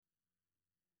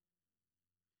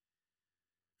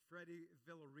Freddie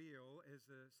Villarreal is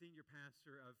the senior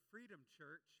pastor of Freedom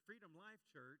Life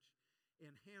Church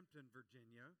in Hampton,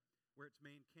 Virginia, where its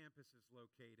main campus is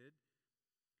located.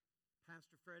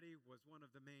 Pastor Freddie was one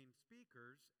of the main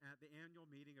speakers at the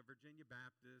annual meeting of Virginia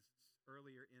Baptists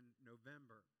earlier in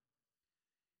November.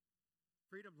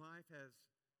 Freedom Life has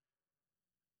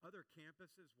other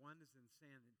campuses. One is in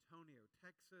San Antonio,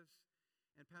 Texas.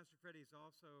 And Pastor Freddie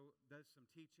also does some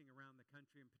teaching around the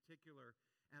country, in particular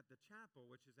at the chapel,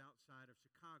 which is outside of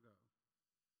Chicago.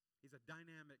 He's a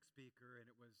dynamic speaker, and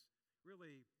it was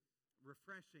really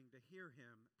refreshing to hear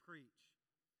him preach.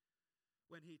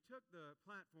 When he took the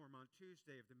platform on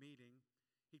Tuesday of the meeting,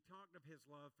 he talked of his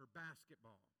love for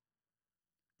basketball.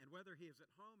 And whether he is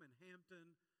at home in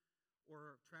Hampton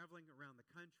or traveling around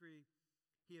the country,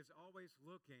 he is always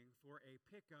looking for a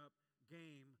pickup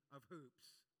game of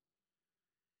hoops.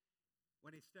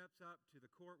 When he steps up to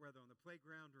the court, whether on the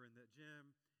playground or in the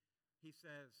gym, he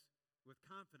says with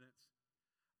confidence,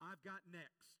 "I've got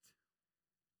next.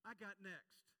 I got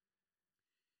next."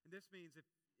 And this means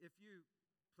if you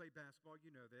play basketball,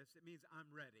 you know this. It means I'm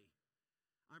ready.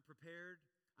 I'm prepared.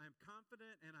 I'm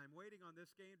confident, and I'm waiting on this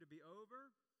game to be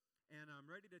over, and I'm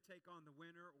ready to take on the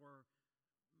winner, or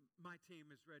my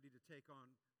team is ready to take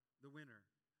on the winner.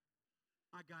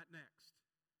 I got next.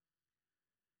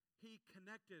 He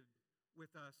connected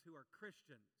with us who are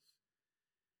Christians.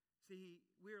 See,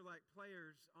 we are like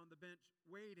players on the bench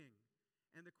waiting.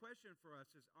 And the question for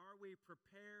us is, are we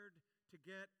prepared to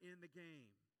get in the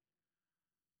game?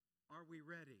 Are we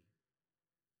ready?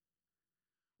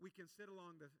 We can sit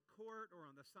along the court or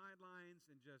on the sidelines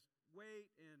and just wait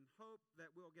and hope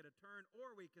that we'll get a turn,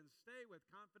 or we can stay with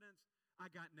confidence, I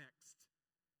got next.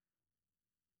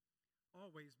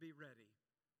 Always be ready.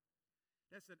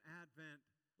 That's an Advent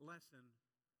lesson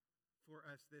for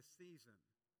us this season.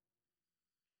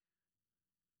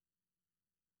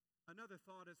 Another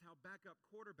thought is how backup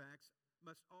quarterbacks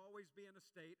must always be in a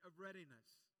state of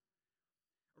readiness.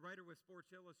 A writer with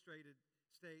Sports Illustrated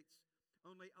states,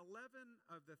 only 11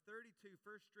 of the 32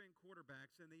 first-string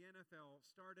quarterbacks in the NFL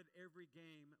started every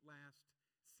game last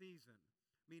season,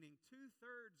 meaning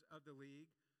 2/3 of the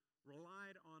league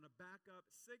relied on a backup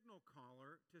signal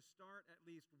caller to start at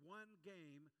least one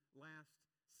game last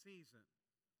season.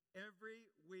 Every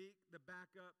week, the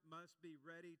backup must be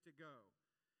ready to go.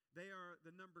 They are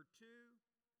the number 2,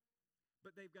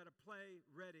 but they've got to play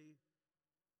ready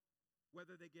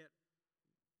whether they get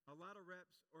a lot of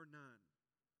reps or none.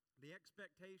 The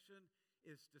expectation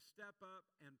is to step up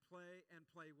and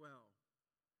play well.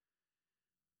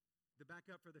 The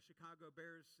backup for the Chicago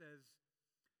Bears says,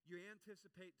 you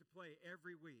anticipate to play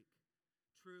every week.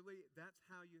 Truly, that's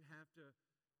how you have to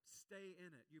stay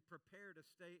in it. You prepare to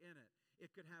stay in it.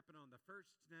 It could happen on the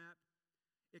first snap.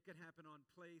 It could happen on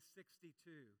play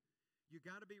 62. You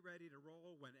got to be ready to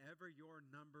roll whenever your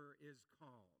number is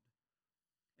called.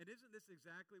 And isn't this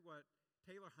exactly what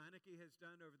Taylor Heinicke has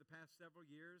done over the past several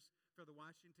years for the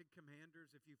Washington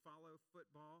Commanders? If you follow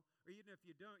football, or even if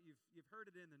you don't, you've heard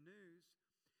it in the news.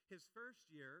 His first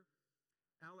year,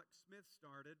 Alex Smith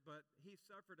started, but he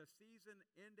suffered a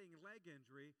season-ending leg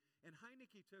injury, and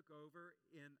Heinicke took over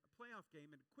in a playoff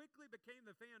game and quickly became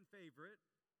the fan favorite.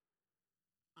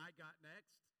 I got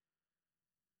next,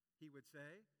 he would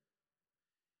say.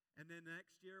 And then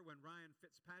next year, when Ryan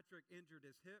Fitzpatrick injured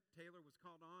his hip, Taylor was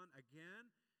called on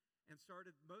again and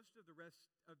started most of the rest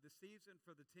of the season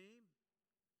for the team.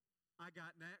 I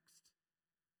got next.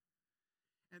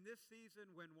 And this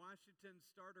season, when Washington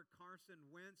starter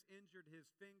Carson Wentz injured his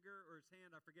finger or his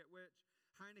hand, I forget which,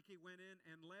 Heinicke went in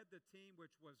and led the team,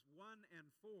 which was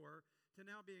 1-4, to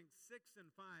now being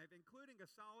 6-5, including a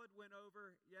solid win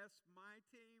over, yes, my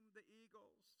team, the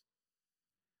Eagles.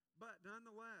 But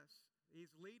nonetheless,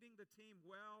 he's leading the team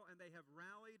well, and they have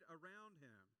rallied around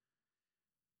him.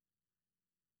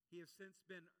 He has since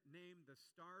been named the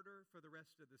starter for the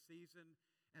rest of the season,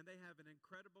 and they have an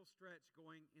incredible stretch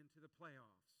going into the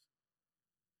playoffs.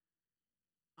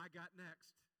 I got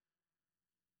next,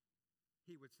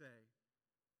 he would say.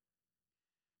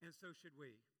 And so should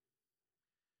we.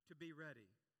 To be ready,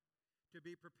 to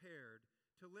be prepared,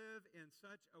 to live in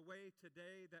such a way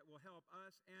today that will help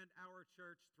us and our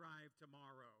church thrive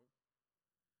tomorrow.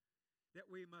 That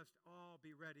we must all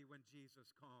be ready when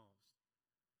Jesus calls.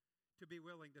 To be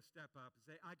willing to step up and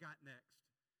say, I got next.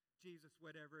 Jesus,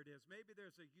 whatever it is. Maybe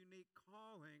there's a unique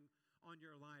calling on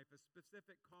your life, a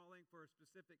specific calling for a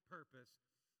specific purpose,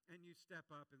 and you step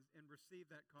up and receive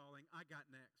that calling, I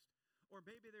got next. Or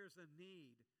maybe there's a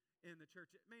need in the church.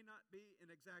 It may not be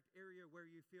an exact area where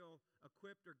you feel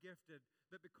equipped or gifted,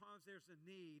 but because there's a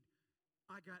need,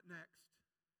 I got next.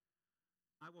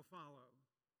 I will follow.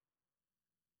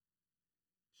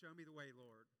 Show me the way,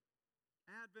 Lord.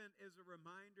 Advent is a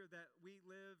reminder that we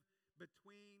live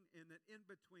in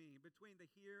between the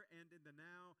here and in the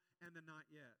now and the not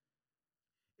yet.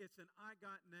 It's an I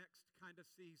got next kind of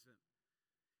season.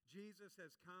 Jesus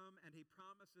has come and he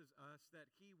promises us that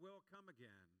he will come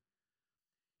again.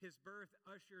 His birth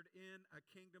ushered in a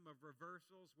kingdom of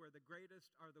reversals where the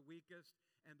greatest are the weakest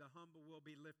and the humble will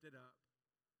be lifted up.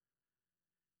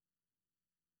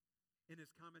 In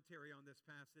his commentary on this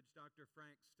passage, Dr.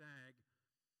 Frank Stagg,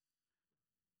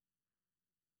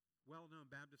 well-known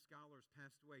Baptist scholar, has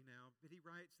passed away now, but he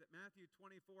writes that Matthew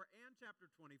 24 and chapter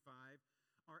 25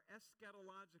 are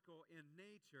eschatological in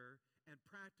nature and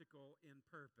practical in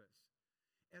purpose.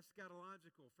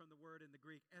 Eschatological from the word in the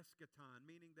Greek eschaton,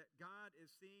 meaning that God is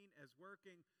seen as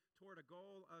working toward a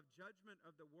goal of judgment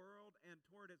of the world and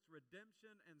toward its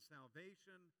redemption and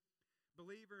salvation.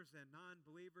 Believers and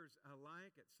non-believers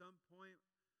alike at some point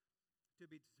to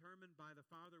be determined by the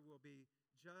Father will be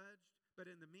judged.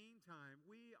 But in the meantime,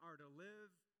 we are to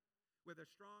live with a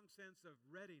strong sense of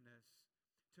readiness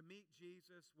to meet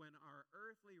Jesus when our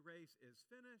earthly race is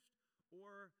finished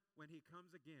or when he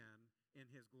comes again in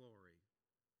his glory.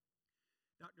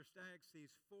 Dr. Stagg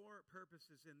sees four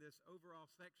purposes in this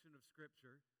overall section of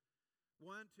Scripture.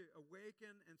 One, to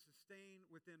awaken and sustain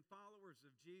within followers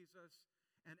of Jesus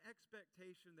an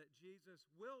expectation that Jesus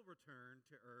will return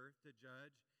to earth to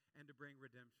judge and to bring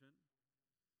redemption.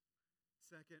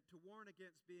 Second, to warn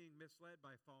against being misled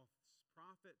by false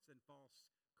prophets and false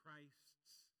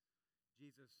Christs.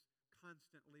 Jesus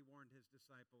constantly warned his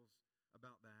disciples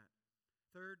about that.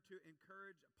 Third, to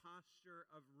encourage a posture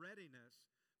of readiness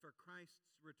for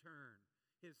Christ's return,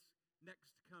 his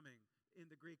next coming. In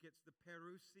the Greek, it's the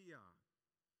parousia.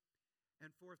 And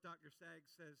fourth, Dr. Stagg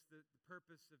says that the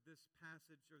purpose of this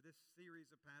passage, or this series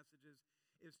of passages,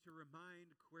 is to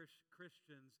remind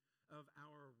Christians of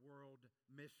our world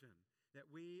mission, that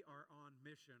we are on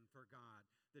mission for God.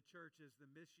 The church is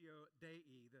the missio Dei,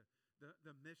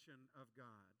 the mission of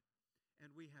God.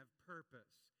 And we have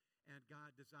purpose, and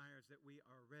God desires that we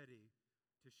are ready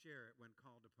to share it when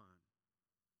called upon.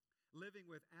 Living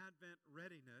with Advent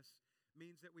readiness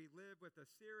means that we live with a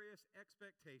serious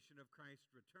expectation of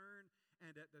Christ's return,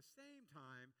 and at the same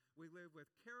time, we live with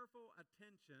careful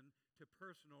attention to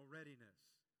personal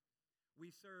readiness.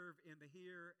 We serve in the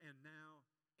here and now,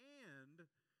 and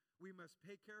we must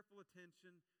pay careful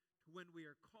attention to when we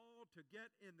are called to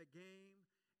get in the game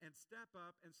and step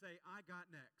up and say, I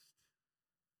got next.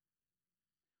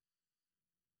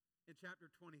 In chapter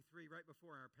 23, right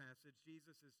before our passage,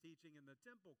 Jesus is teaching in the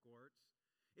temple courts.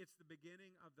 It's the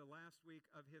beginning of the last week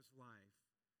of his life.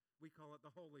 We call it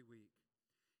the Holy Week.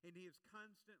 And he is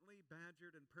constantly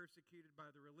badgered and persecuted by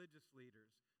the religious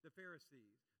leaders, the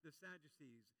Pharisees, the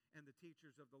Sadducees, and the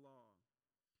teachers of the law.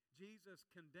 Jesus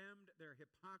condemned their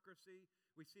hypocrisy.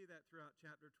 We see that throughout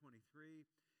chapter 23.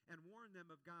 And warned them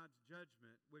of God's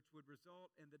judgment, which would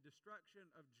result in the destruction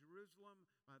of Jerusalem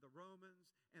by the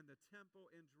Romans and the temple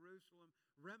in Jerusalem,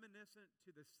 reminiscent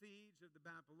to the siege of the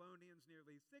Babylonians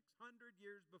nearly 600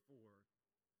 years before.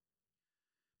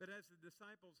 But as the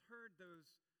disciples heard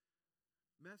those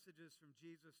messages from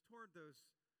Jesus toward those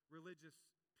religious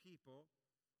people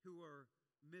who were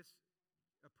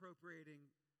misappropriating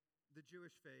the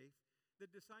Jewish faith,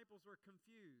 the disciples were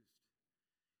confused.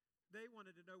 They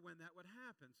wanted to know when that would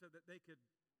happen so that they could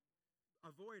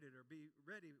avoid it or be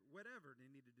ready, whatever they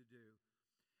needed to do.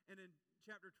 And in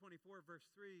chapter 24, verse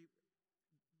 3,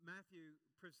 Matthew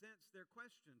presents their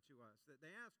question to us that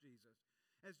they asked Jesus.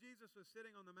 As Jesus was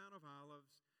sitting on the Mount of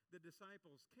Olives, the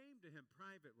disciples came to him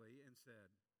privately and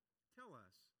said, tell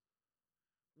us,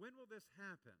 when will this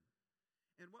happen?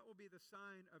 And what will be the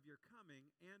sign of your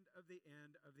coming and of the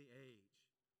end of the age?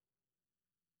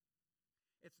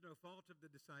 It's no fault of the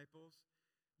disciples.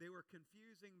 They were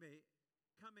confusing the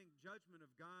coming judgment of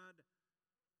God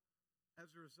as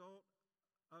a result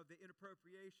of the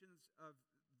inappropriations of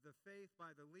the faith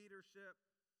by the leadership.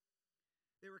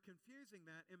 They were confusing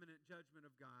that imminent judgment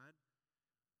of God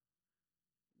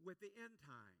with the end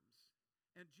times.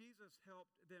 And Jesus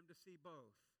helped them to see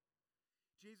both.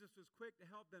 Jesus was quick to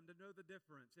help them to know the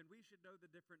difference, and we should know the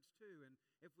difference too. And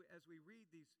as we read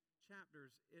these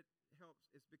chapters, it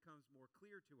becomes more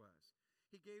clear to us.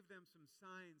 He gave them some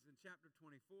signs in chapter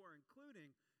 24,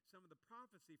 including some of the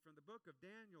prophecy from the book of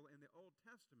Daniel in the Old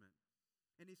Testament.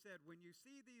 And he said, when you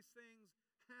see these things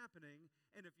happening,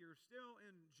 and if you're still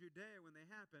in Judea when they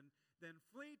happen, then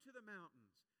flee to the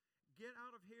mountains. Get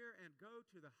out of here and go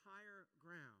to the higher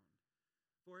ground,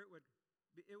 for it would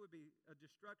be a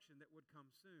destruction that would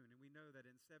come soon. And we know that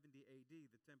in 70 AD,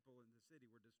 the temple and the city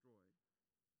were destroyed.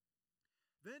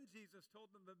 Then Jesus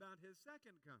told them about his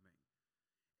second coming.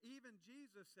 Even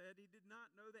Jesus said he did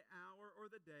not know the hour or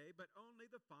the day, but only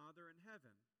the Father in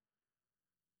heaven.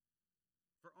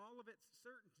 For all of its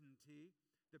certainty,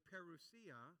 the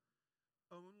parousia,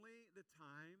 only the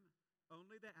time,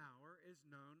 only the hour is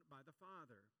known by the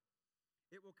Father.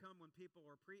 It will come when people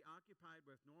are preoccupied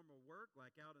with normal work,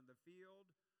 like out in the field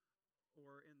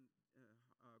or in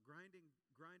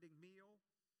grinding meal.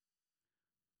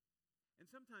 And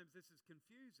sometimes this is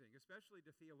confusing, especially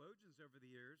to theologians over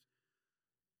the years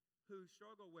who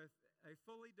struggle with a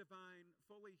fully divine,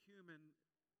 fully human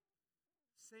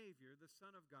Savior, the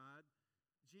Son of God,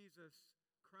 Jesus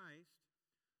Christ,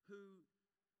 who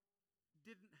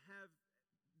didn't have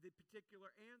the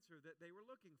particular answer that they were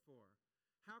looking for.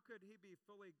 How could he be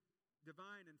fully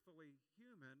divine and fully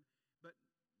human, but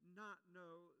not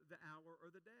know the hour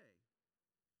or the day?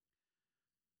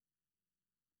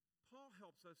 Paul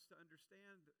helps us to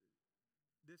understand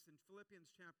this in Philippians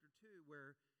chapter 2,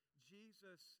 where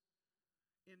Jesus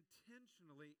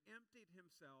intentionally emptied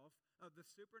himself of the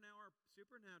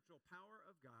supernatural power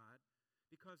of God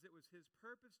because it was his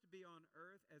purpose to be on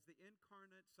earth as the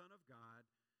incarnate Son of God,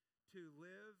 to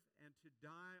live and to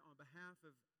die on behalf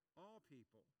of all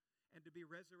people, and to be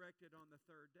resurrected on the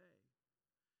third day,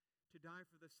 to die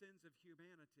for the sins of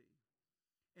humanity.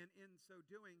 And in so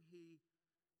doing, he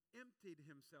emptied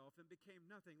himself and became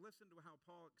nothing. Listen to how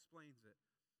Paul explains it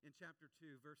in chapter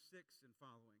 2, verse 6 and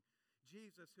following.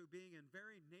 Jesus, who being in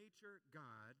very nature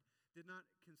God, did not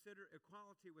consider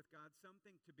equality with God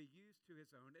something to be used to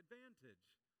his own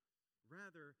advantage.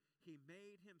 Rather, he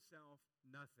made himself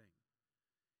nothing.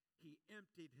 He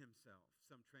emptied himself,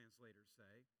 some translators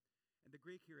say. And the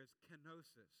Greek here is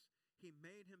kenosis. He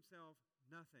made himself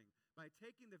nothing by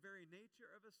taking the very nature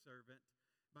of a servant,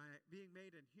 by being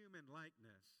made in human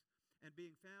likeness, and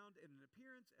being found in an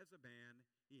appearance as a man,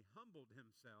 he humbled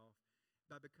himself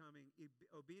by becoming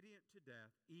obedient to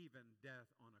death, even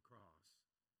death on a cross.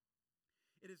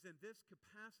 It is in this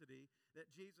capacity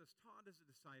that Jesus taught his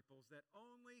disciples that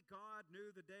only God knew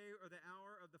the day or the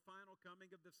hour of the final coming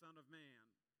of the Son of Man.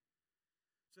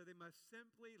 So they must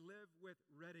simply live with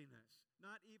readiness.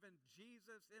 Not even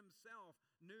Jesus himself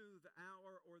knew the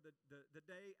hour or the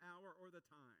day, hour, or the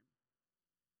time.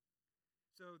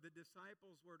 So the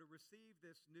disciples were to receive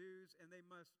this news, and they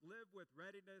must live with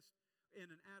readiness in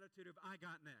an attitude of, I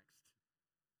got next.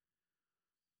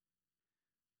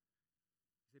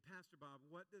 You say, Pastor Bob,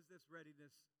 what does this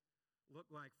readiness look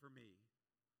like for me?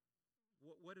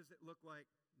 What does it look like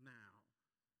now?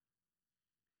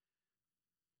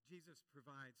 Jesus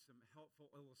provides some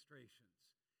helpful illustrations.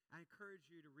 I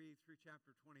encourage you to read through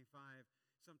chapter 25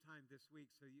 sometime this week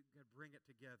so you can bring it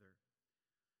together.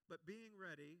 But being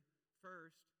ready,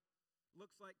 first,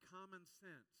 looks like common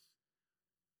sense.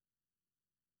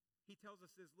 He tells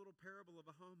us this little parable of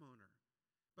a homeowner.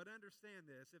 But understand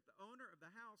this, if the owner of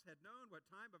the house had known what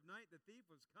time of night the thief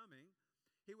was coming,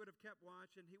 he would have kept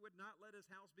watch and he would not let his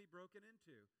house be broken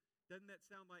into. Doesn't that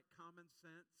sound like common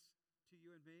sense to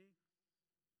you and me?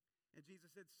 And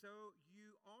Jesus said, so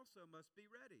you also must be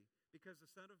ready, because the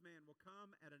Son of Man will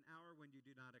come at an hour when you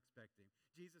do not expect him.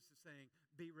 Jesus is saying,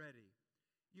 be ready.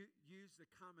 You use the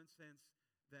common sense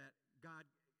that God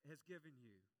has given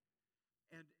you.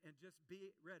 And just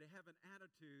be ready. Have an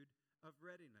attitude of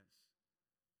readiness.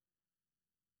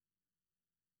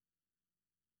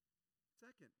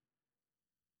 Second,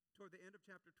 toward the end of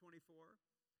chapter 24,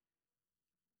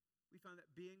 we find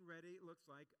that being ready looks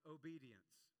like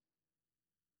obedience.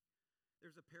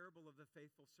 There's a parable of the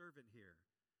faithful servant here.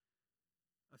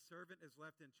 A servant is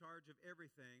left in charge of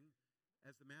everything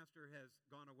as the master has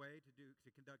gone away to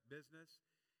conduct business,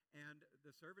 and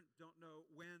the servant don't know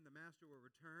when the master will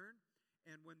return.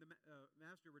 And when the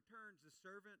master returns, the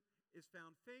servant is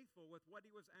found faithful with what he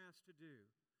was asked to do.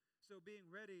 So being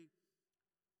ready,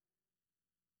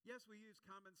 yes, we use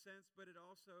common sense, but it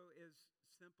also is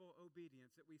simple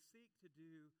obedience, that we seek to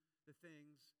do the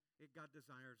things that God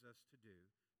desires us to do,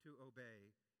 to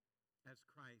obey as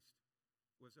Christ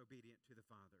was obedient to the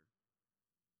Father.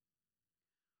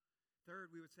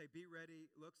 Third, we would say be ready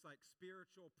looks like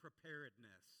spiritual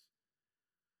preparedness.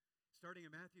 Starting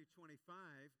in Matthew 25,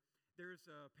 there's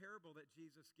a parable that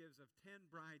Jesus gives of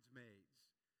 10 bridesmaids,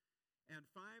 and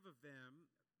 5 of them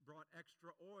brought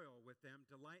extra oil with them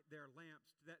to light their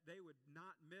lamps that they would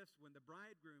not miss when the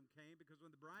bridegroom came, because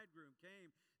when the bridegroom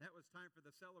came, that was time for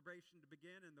the celebration to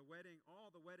begin, and the wedding, all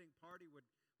the wedding party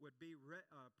would be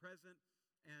present,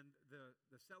 and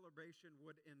the celebration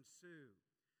would ensue.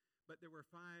 But there were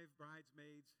 5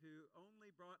 bridesmaids who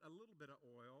only brought a little bit of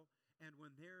oil, and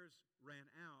when theirs ran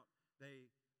out,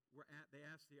 they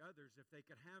asked the others if they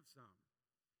could have some,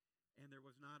 and there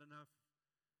was not enough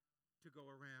to go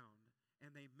around.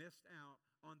 and they missed out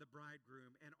on the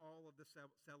bridegroom and all of the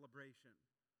celebration.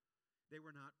 They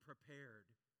were not prepared.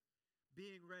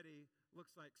 Being ready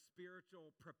looks like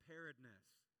spiritual preparedness.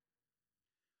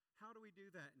 How do we do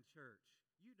that in church?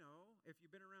 You know, if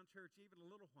you've been around church even a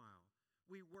little while,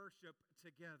 we worship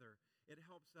together. It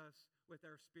helps us with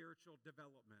our spiritual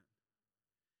development.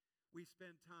 We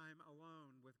spend time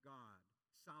alone with God,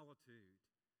 solitude.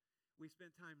 We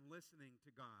spend time listening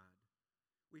to God.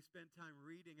 We spend time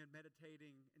reading and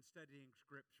meditating and studying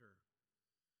Scripture.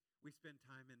 We spend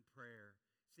time in prayer,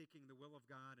 seeking the will of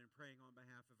God and praying on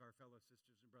behalf of our fellow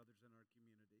sisters and brothers in our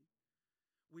community.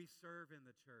 We serve in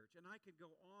the church. And I could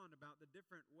go on about the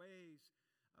different ways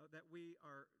that we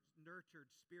are nurtured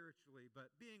spiritually,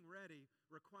 but being ready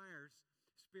requires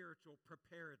spiritual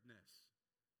preparedness.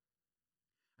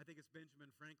 I think it's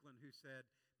Benjamin Franklin who said,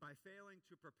 by failing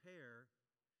to prepare,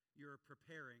 you're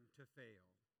preparing to fail.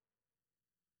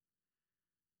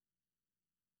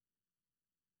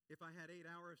 If I had 8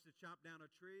 hours to chop down a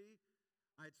tree,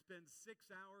 I'd spend 6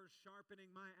 hours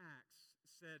sharpening my axe,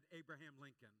 said Abraham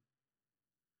Lincoln.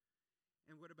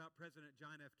 And what about President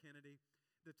John F. Kennedy?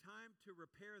 The time to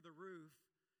repair the roof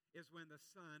is when the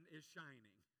sun is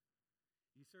shining.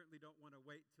 You certainly don't want to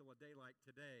wait till a day like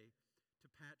today to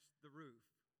patch the roof.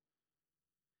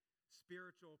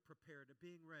 Spiritual preparedness,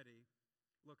 being ready,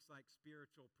 looks like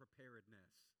spiritual preparedness.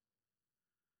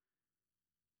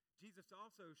 Jesus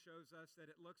also shows us that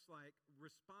it looks like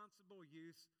responsible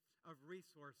use of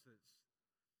resources.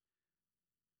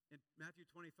 In Matthew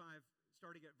 25,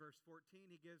 starting at verse 14,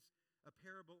 he gives a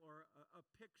parable or a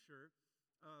picture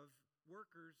of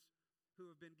workers who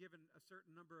have been given a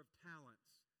certain number of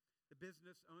talents. The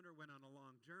business owner went on a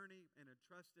long journey and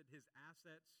entrusted his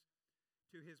assets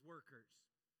to his workers.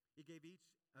 He gave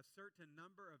each a certain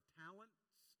number of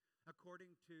talents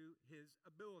according to his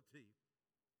ability.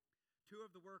 2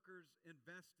 of the workers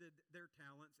invested their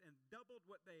talents and doubled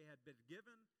what they had been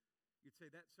given. You'd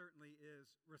say that certainly is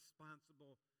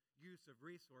responsible use of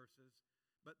resources.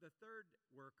 But the 3rd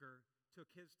worker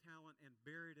took his talent and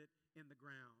buried it in the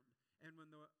ground. And when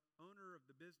the owner of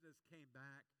the business came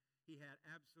back, he had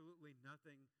absolutely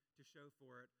nothing to show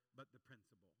for it but the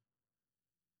principal.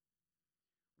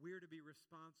 We're to be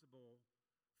responsible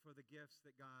for the gifts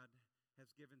that God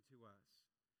has given to us.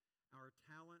 Our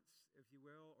talents, if you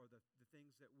will, or the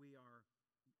things that we are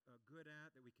good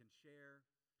at, that we can share,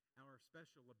 our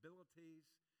special abilities,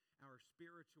 our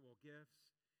spiritual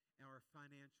gifts, our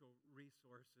financial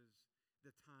resources,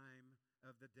 the time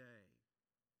of the day.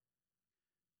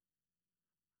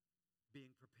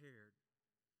 Being prepared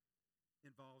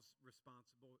involves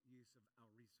responsible use of our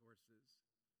resources.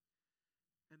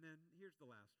 And then here's the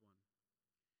last one.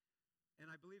 And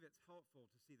I believe it's helpful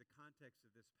to see the context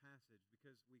of this passage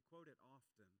because we quote it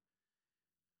often.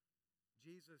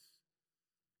 Jesus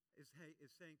is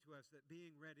saying to us that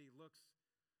being ready looks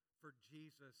for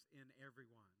Jesus in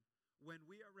everyone. When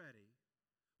we are ready,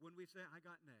 when we say, I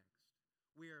got next,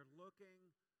 we are looking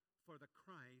for the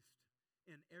Christ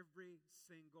in every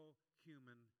single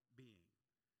human being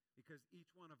because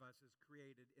each one of us is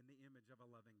created in the image of a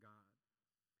loving God.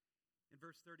 In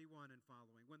verse 31 and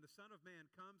following, when the Son of Man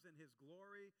comes in his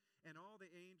glory and all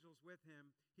the angels with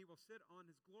him, he will sit on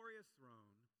his glorious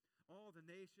throne. All the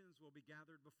nations will be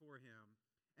gathered before him,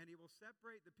 and he will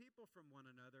separate the people from one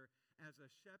another as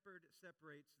a shepherd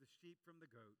separates the sheep from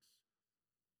the goats.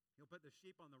 He'll put the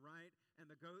sheep on the right and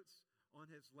the goats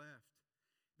on his left.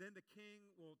 Then the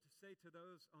king will say to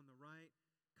those on the right,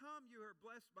 come, you are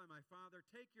blessed by my Father,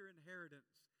 take your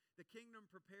inheritance, the kingdom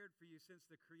prepared for you since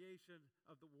the creation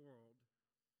of the world.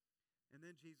 And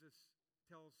then Jesus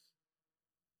tells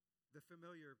the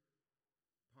familiar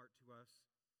part to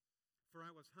us, for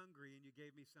I was hungry and you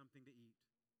gave me something to eat.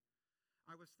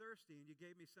 I was thirsty and you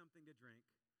gave me something to drink.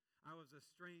 I was a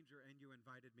stranger and you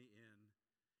invited me in.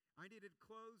 I needed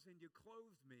clothes and you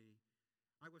clothed me.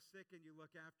 I was sick and you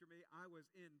looked after me. I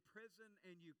was in prison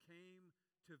and you came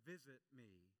to visit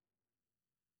me.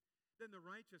 Then the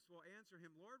righteous will answer him,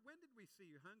 Lord, when did we see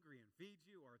you hungry and feed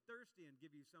you, or thirsty and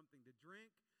give you something to drink?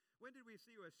 When did we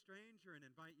see you a stranger and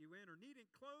invite you in, or needing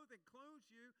clothes and clothe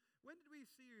you? When did we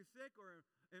see you sick or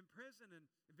in prison and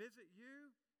visit you?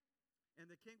 And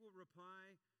the king will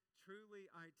reply, truly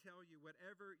I tell you,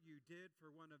 whatever you did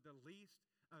for one of the least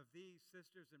of these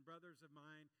sisters and brothers of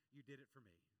mine, you did it for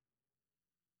me.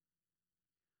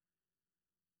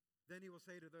 Then he will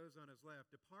say to those on his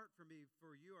left, depart from me,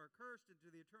 for you are cursed into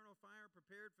the eternal fire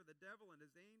prepared for the devil and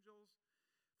his angels.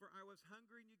 For I was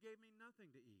hungry and you gave me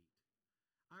nothing to eat.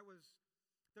 I was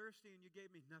thirsty and you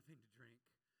gave me nothing to drink.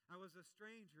 I was a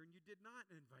stranger, and you did not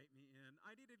invite me in.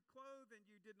 I needed clothes, and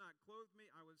you did not clothe me.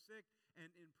 I was sick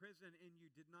and in prison, and you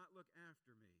did not look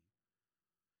after me.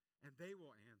 And they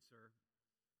will answer,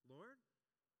 Lord,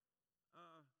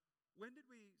 when did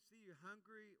we see you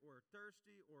hungry or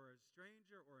thirsty or a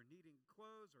stranger or needing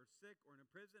clothes or sick or in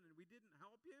prison, and we didn't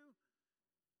help you?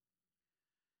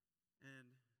 And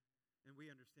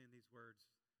we understand these words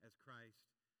as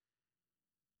Christ.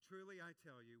 Truly I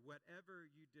tell you,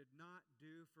 whatever you did not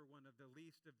do for one of the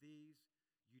least of these,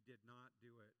 you did not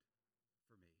do it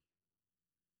for me.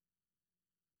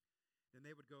 Then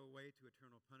they would go away to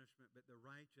eternal punishment, but the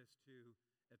righteous to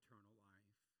eternal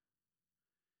life.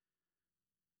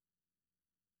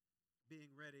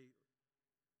 Being ready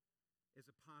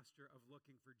is a posture of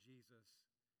looking for Jesus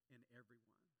in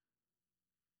everyone.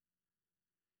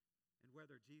 And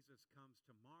whether Jesus comes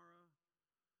tomorrow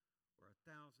or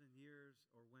 1,000 years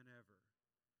or whenever,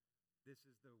 this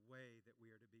is the way that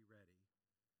we are to be ready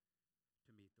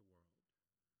to meet the world.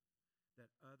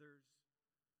 That others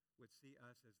would see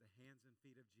us as the hands and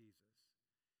feet of Jesus,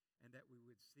 and that we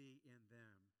would see in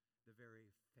them the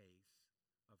very face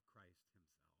of Christ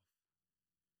himself.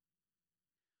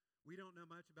 We don't know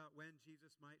much about when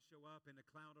Jesus might show up in a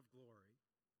cloud of glory,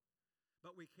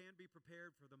 but we can be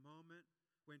prepared for the moment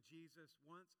when Jesus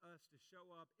wants us to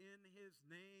show up in his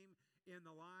name in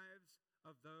the lives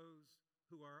of those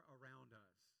who are around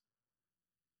us.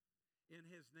 In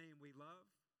his name we love,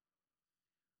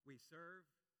 we serve,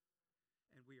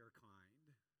 and we are kind.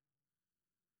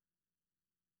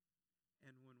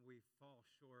 And when we fall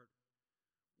short,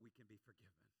 we can be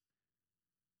forgiven.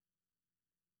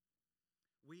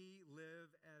 We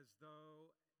live as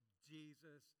though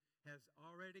Jesus has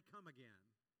already come again,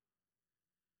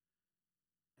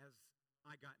 as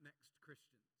I Got Next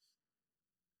Christians.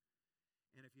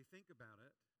 And if you think about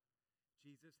it,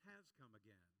 Jesus has come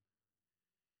again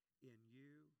in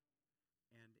you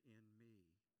and in me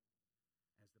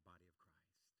as the body of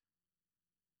Christ.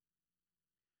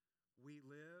 We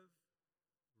live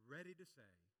ready to say,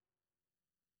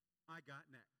 I got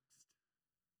next.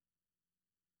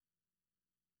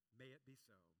 May it be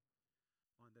so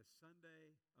on the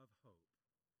Sunday of hope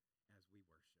as we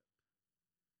worship.